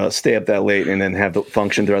to stay up that late and then have the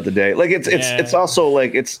function throughout the day. Like it's also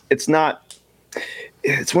like it's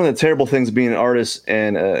one of the terrible things of being an artist,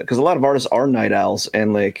 and because a lot of artists are night owls,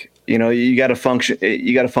 and like you got to function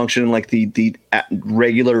in like the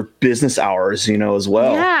regular business hours as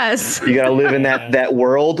well. Yes, you got to live in that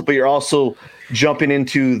world, but you're also jumping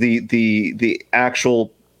into the actual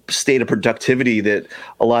state of productivity that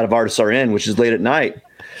a lot of artists are in, which is late at night.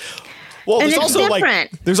 Well, there's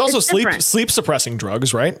also sleep suppressing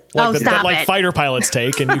drugs, right? Like that like fighter pilots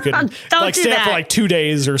take, and you can like stay up for like 2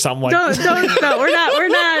 days or something like that. No,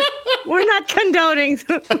 we're not condoning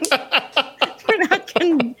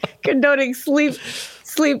condoning sleep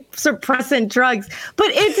suppressant drugs, but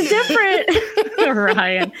it's different.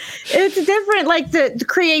 Ryan, it's different. Like the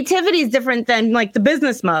creativity is different than like the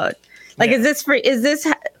business mode. Like, is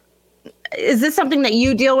this something that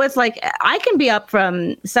you deal with? Like, I can be up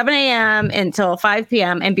from 7 a.m. until 5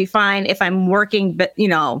 p.m. and be fine if I'm working, but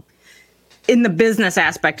in the business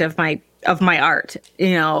aspect of my art,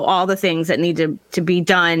 all the things that need to be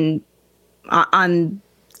done on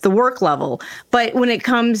the work level. But when it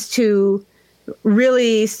comes to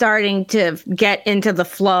really starting to get into the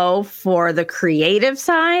flow for the creative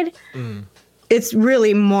side, it's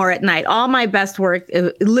really more at night. All my best work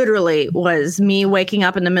literally was me waking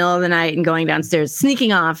up in the middle of the night and going downstairs,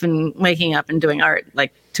 sneaking off and waking up and doing art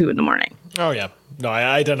like 2 a.m. Oh yeah. No,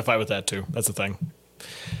 I identify with that too. That's the thing.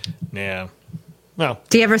 Yeah. No.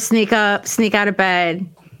 Do you ever sneak out of bed,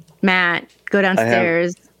 Matt, go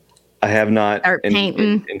downstairs? I have not start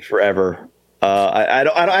painting in forever. I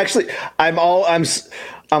don't actually. I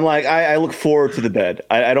look forward to the bed.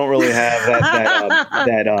 I don't really have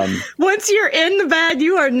that. Once you're in the bed,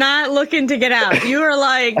 you are not looking to get out. You are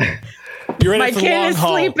like, you're in my it for kid the long is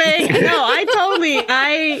haul. sleeping. No, I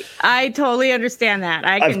totally understand that.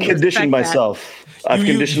 I've conditioned myself. I've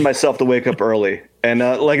conditioned myself to wake up early. And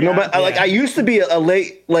like I used to be a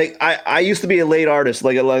late, like I used to be a late artist,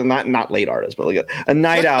 like not late artist, but like a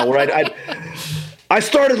night owl where I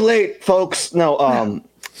started late, folks. No,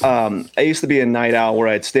 I used to be a night owl where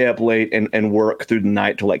I'd stay up late and work through the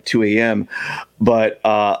night till like 2 a.m. But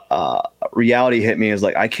reality hit me as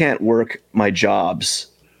like I can't work my jobs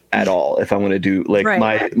at all if I'm going to do like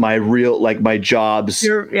my real like my jobs.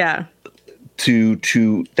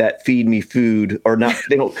 To that feed me food or not,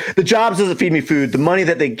 they don't. The jobs doesn't feed me food. The money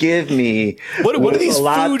that they give me. What are these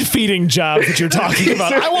food feeding jobs that you're talking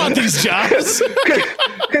about? I want these jobs.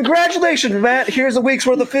 Congratulations, Matt. Here's a week's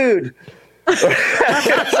worth of food.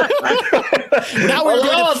 Now we're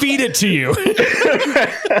going to feed it to you.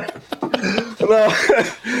 But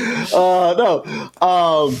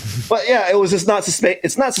yeah, it was just not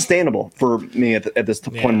it's not sustainable for me at this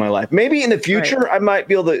point in my life. Maybe in the future I might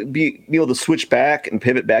be able to switch back and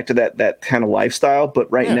pivot back to that kind of lifestyle.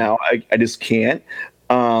 But right now I just can't.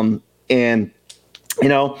 And I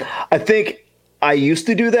think I used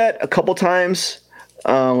to do that a couple times.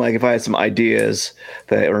 Like if I had some ideas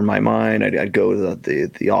that were in my mind, I'd go to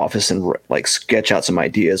the office and like sketch out some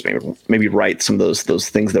ideas, maybe write some of those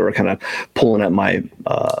things that were kind of pulling at my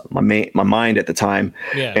mind at the time,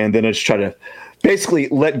 and then I just try to basically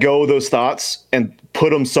let go of those thoughts and put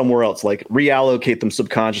them somewhere else, like reallocate them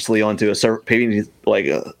subconsciously onto a surface.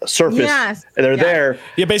 Yes. And they're there.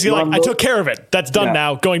 Yeah, basically like I took care of it. That's done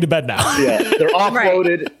now. Going to bed now. Yeah, they're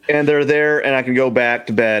offloaded and they're there, and I can go back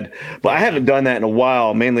to bed. But I haven't done that in a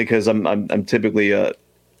while, mainly because I'm typically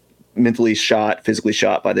mentally shot, physically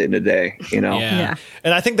shot by the end of the day, Yeah.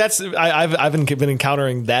 And I think that's I've been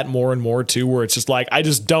encountering that more and more too, where it's just like I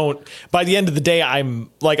just don't, by the end of the day I'm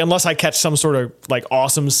like, unless I catch some sort of like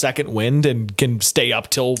awesome second wind and can stay up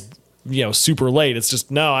till super late, it's just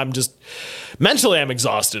I'm just mentally I'm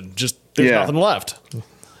exhausted, just there's nothing left.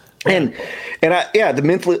 And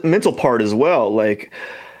the mental part as well, like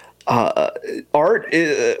art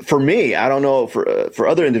for me, I don't know for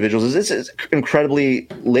other individuals, is incredibly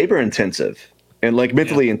labor intensive and like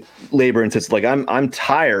mentally labor intensive. Like I'm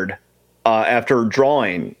tired after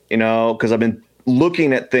drawing, because I've been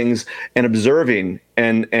looking at things and observing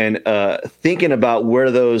and thinking about where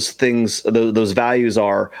those things, those values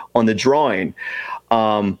are on the drawing.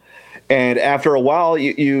 And after a while,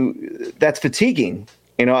 you that's fatiguing.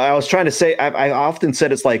 I was trying to say, I often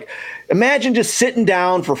said it's like, imagine just sitting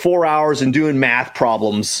down for 4 hours and doing math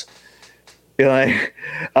problems. After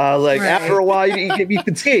a while, you get be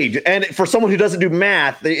fatigued. And for someone who doesn't do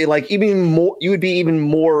math, even more, you would be even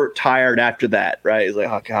more tired after that, right? It's like,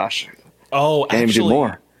 oh gosh. Oh, actually, do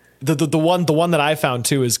more. The one that I found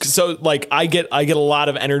too is so like I get a lot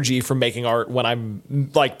of energy from making art when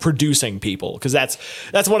I'm like producing people, because that's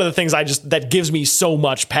one of the things that gives me so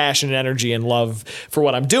much passion and energy and love for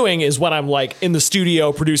what I'm doing, is when I'm like in the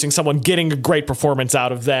studio producing someone, getting a great performance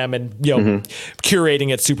out of them and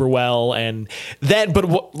curating it super well. And then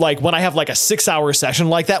like when I have like a 6-hour session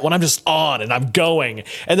like that, when I'm just on and I'm going,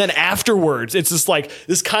 and then afterwards it's just like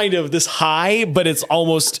this kind of this high, but it's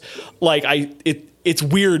almost like it's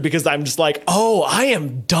weird because I'm just like, oh, I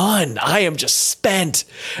am done. I am just spent.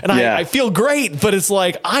 And I feel great, but it's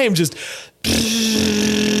like, I am just,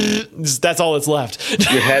 that's all that's left.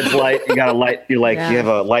 Your head's light. You got a light. You're like, you have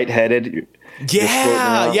a lightheaded.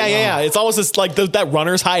 Yeah. It's almost this, like that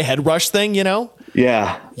runner's high head rush thing, Yeah.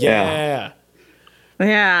 Yeah.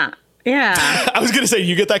 I was going to say,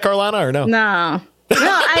 you get that, Carlana, or no?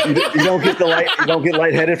 No, you don't get you don't get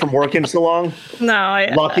lightheaded from working so long. No, I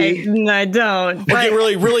don't. Or get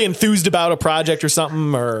really, really enthused about a project or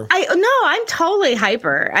something, or I'm totally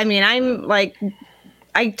hyper. I mean, I'm like,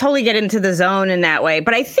 I totally get into the zone in that way.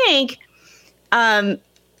 But I think,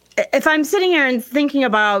 if I'm sitting here and thinking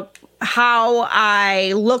about how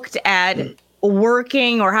I looked at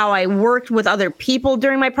working or how I worked with other people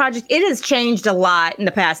during my project, it has changed a lot in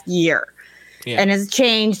the past year. Yeah. And has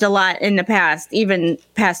changed a lot in the past 2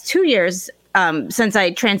 years, since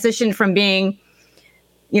I transitioned from being,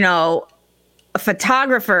 a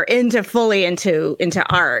photographer fully into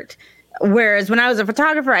art. Whereas when I was a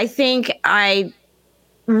photographer, I think I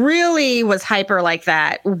really was hyper like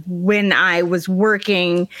that when I was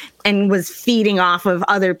working and was feeding off of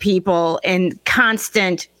other people and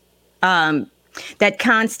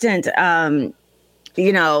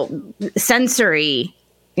sensory,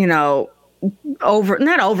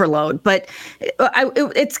 not overload, but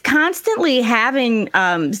it's constantly having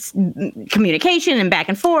communication and back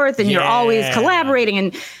and forth, and you're always collaborating.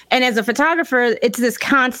 And as a photographer, it's this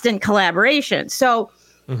constant collaboration. So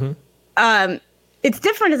it's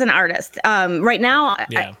different as an artist. Right now,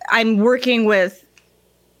 I'm working with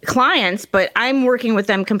clients, but I'm working with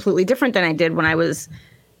them completely different than I did when I was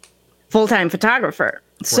full-time photographer.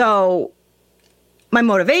 Right. So my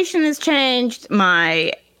motivation has changed,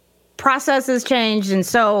 my process has changed, and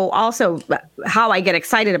so also how I get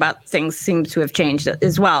excited about things seems to have changed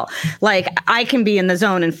as well. Like, I can be in the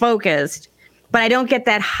zone and focused, but I don't get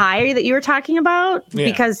that high that you were talking about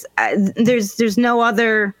because there's no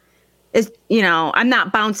other. I'm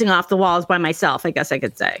not bouncing off the walls by myself, I guess I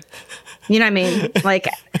could say. You know what I mean? Like,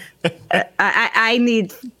 I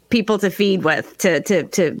need people to feed with,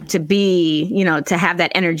 to be, to have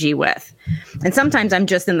that energy with. And sometimes I'm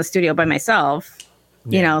just in the studio by myself,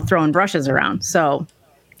 throwing brushes around. So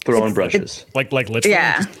throwing brushes, like literally.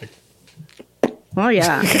 Yeah. Well,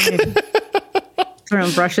 yeah.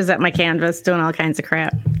 Throwing brushes at my canvas, doing all kinds of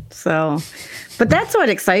crap. So, but that's what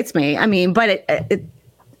excites me. I mean, but it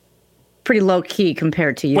pretty low key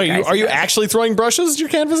compared to you. Wait, guys. Are you actually throwing brushes at your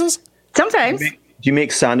canvases? Sometimes. Do you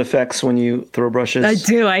make sound effects when you throw brushes? I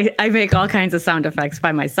do. I make all kinds of sound effects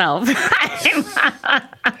by myself. I've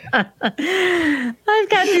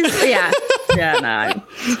got these. Yeah. No.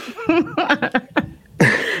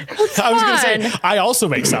 I was going to say, I also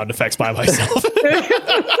make sound effects by myself.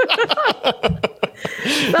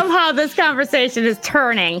 Somehow this conversation is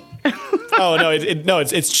turning. Oh no!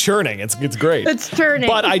 It's churning. It's great. It's churning.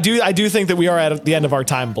 But I do think that we are at the end of our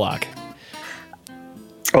time block.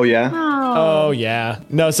 Oh yeah. Oh yeah.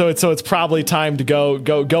 No, so it's probably time to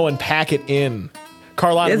go and pack it in.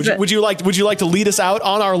 Carlon, would you like to lead us out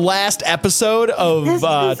on our last episode of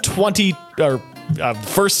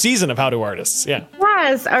first season of How Do Artists? Yeah.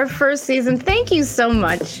 Yes, our first season. Thank you so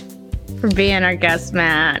much for being our guest,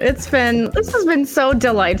 Matt. This has been so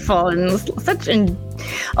delightful and such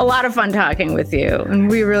a lot of fun talking with you, and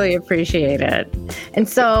we really appreciate it. And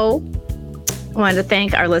so I wanted to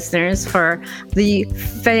thank our listeners for the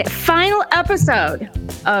final episode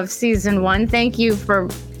of season 1. Thank you for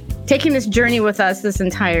taking this journey with us this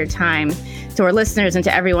entire time. To our listeners and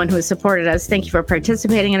to everyone who has supported us, thank you for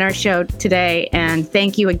participating in our show today. And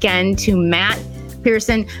thank you again to Matt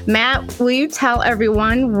Pearson. Matt, will you tell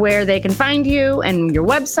everyone where they can find you and your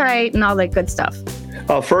website and all that good stuff?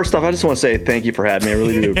 First off, I just want to say thank you for having me. I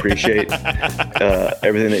really do appreciate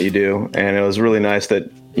everything that you do. And it was really nice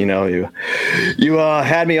that, you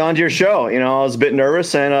had me onto your show. I was a bit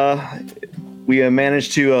nervous, and we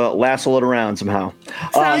managed to lasso it around somehow.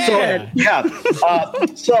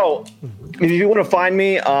 So if you want to find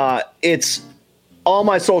me, it's all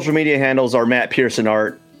my social media handles are Matt Pearson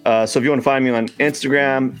Art. So if you want to find me on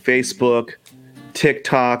Instagram, Facebook,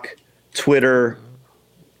 TikTok, Twitter,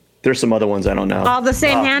 there's some other ones I don't know. All the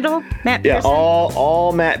same handle? Matt Pearson? Yeah,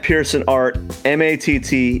 all Matt Pearson Art,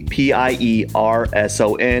 MattPierson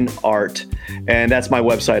Art. And that's my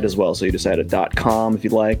website as well. So you just add a .com if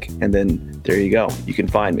you'd like. And then there you go. You can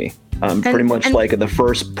find me. Pretty much like the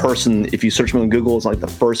first person. If you search me on Google, it's like the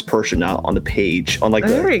first person out on the page. On like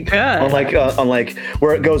very good. On like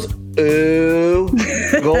where it goes ooh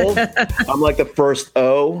gold. I'm like the first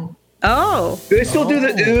O. Oh. Do they still do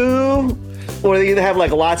the ooh? Or they either have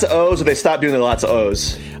like lots of O's or they stop doing the lots of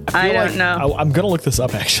O's. I don't know. I'm gonna look this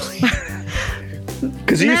up actually.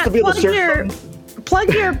 Because you used to be able to search.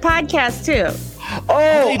 Plug your podcast too.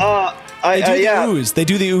 Oh, they do the ooze. They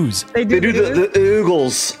do the ooze. They do the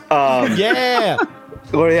oogles. Yeah.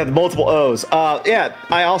 Where they have multiple O's. Yeah.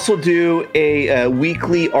 I also do a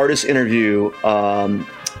weekly artist interview,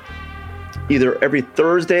 either every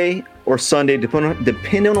Thursday or Sunday,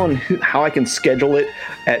 depending on how I can schedule it,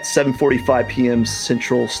 at 7:45 p.m.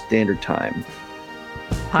 Central Standard Time.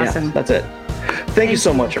 Awesome. Yeah, that's it. Thank you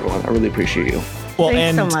so much, everyone. I really appreciate you. Well,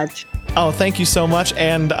 thanks so much. Oh, thank you so much.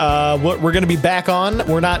 And we're going to be back on.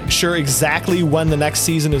 We're not sure exactly when the next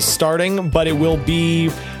season is starting, but it will be,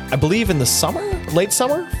 I believe, in the summer, late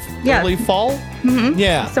summer, early fall. Mm-hmm.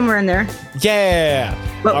 Yeah. Somewhere in there. Yeah.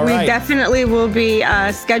 But we definitely will be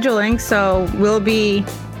scheduling, so we'll be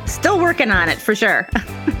still working on it for sure.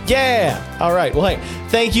 Yeah. All right. Well, hey,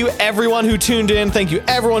 thank you everyone who tuned in. Thank you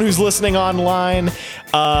everyone who's listening online.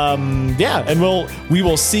 And we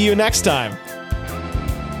will see you next time.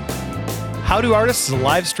 How Do Artists is a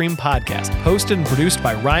live stream podcast hosted and produced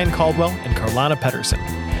by Ryan Caldwell and Carlana Pedersen.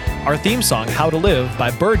 Our theme song, How to Live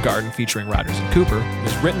by Bird Garden featuring Rogers and Cooper,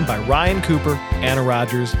 was written by Ryan Cooper, Anna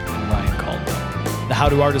Rogers, and Ryan Caldwell. The How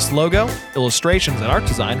Do Artists logo, illustrations, and art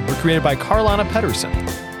design were created by Carlana Pedersen.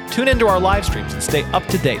 Tune into our live streams and stay up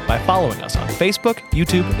to date by following us on Facebook,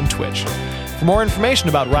 YouTube, and Twitch. For more information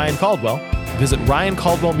about Ryan Caldwell, visit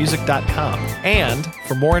ryancaldwellmusic.com. And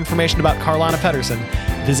for more information about Carlana Pedersen,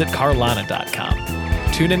 visit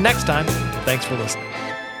carlana.com. Tune in next time. Thanks for listening.